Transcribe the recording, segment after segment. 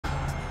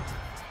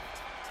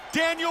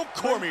Daniel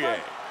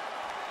Cormier.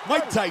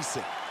 Mike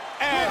Tyson.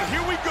 And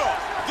here we go.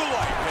 The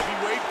light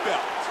heavyweight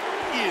belt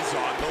is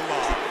on the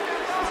line.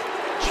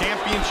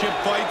 Championship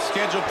fight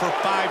scheduled for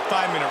 5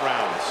 5-minute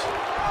rounds.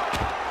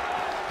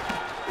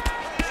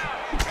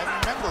 And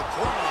remember,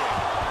 Cormier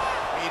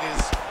made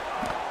his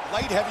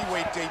light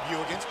heavyweight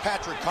debut against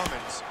Patrick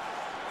Cummins.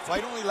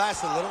 Fight only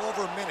lasted a little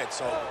over a minute,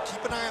 so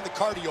keep an eye on the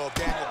cardio of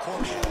Daniel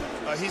Cormier.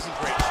 He's in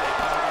great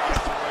shape. I don't think you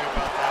have to worry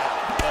about that.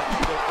 But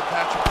the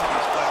Patrick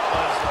Cummins fight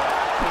was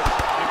good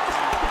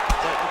victory.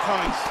 The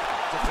Cummins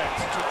defense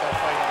took that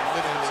fight on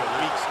literally a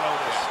week's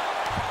notice.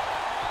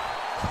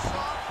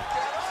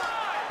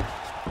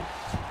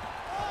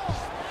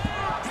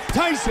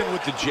 Tyson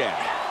with the jab.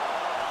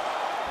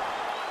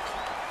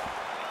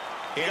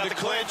 He got the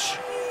clinch.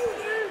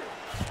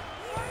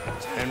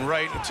 And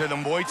right to the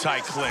Muay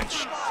Thai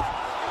clinch.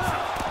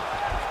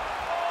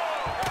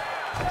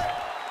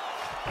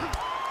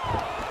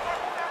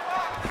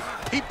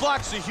 He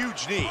blocks a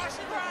huge knee.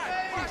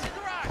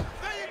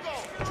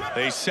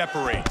 They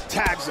separate.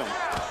 Tags him.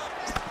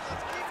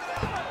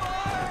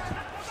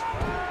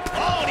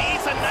 Oh, and he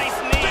eats a nice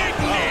knee. Big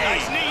knee.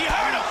 Nice knee. He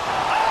hurt him.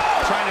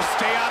 Oh. Trying to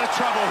stay out of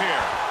trouble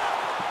here.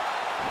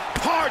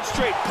 Hard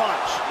straight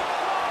punch.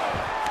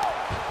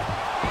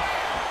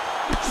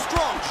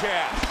 Strong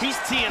jab. He's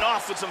teeing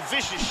off with some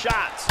vicious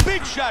shots.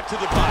 Big shot to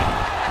the body.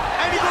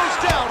 And he goes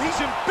down. He's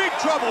in big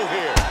trouble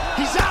here.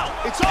 He's out.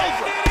 It's over.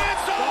 And it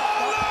is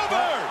all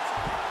over.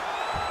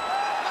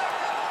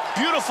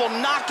 Beautiful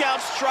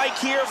knockout strike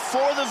here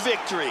for the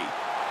victory.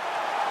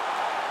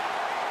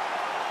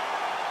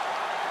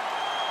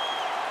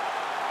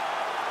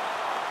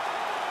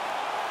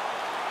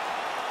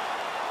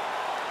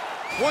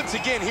 Once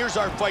again, here's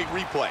our fight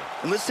replay.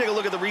 And let's take a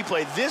look at the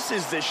replay. This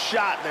is the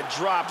shot that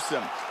drops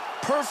him.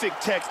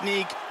 Perfect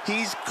technique.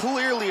 He's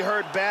clearly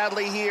hurt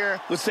badly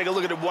here. Let's take a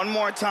look at it one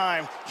more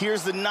time.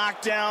 Here's the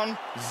knockdown.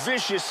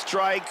 Vicious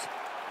strike.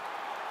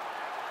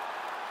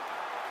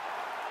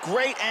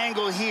 Great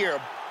angle here.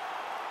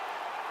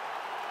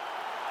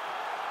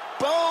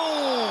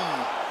 Boom!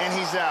 And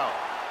he's out.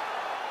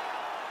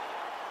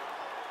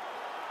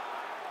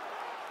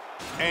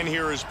 And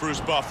here is Bruce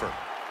Buffer.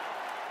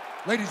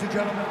 Ladies and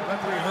gentlemen,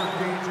 referee Herb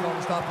Dean's going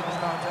to stop this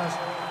contest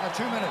at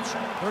 2 minutes,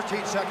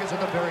 13 seconds of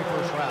the very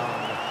first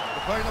round.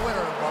 Declaring the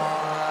winner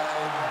by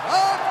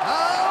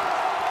knockout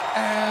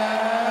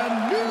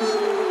and new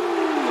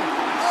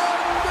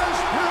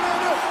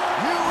undisputed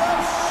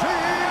UFC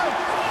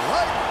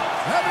light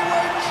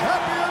heavyweight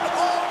champion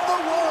of the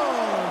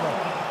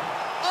world,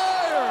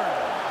 Iron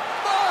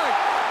Mike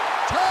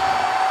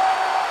Tyson.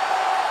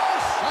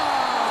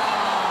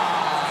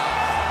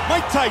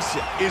 Mike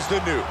Tyson is the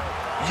new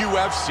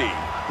UFC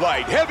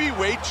light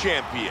heavyweight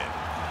champion.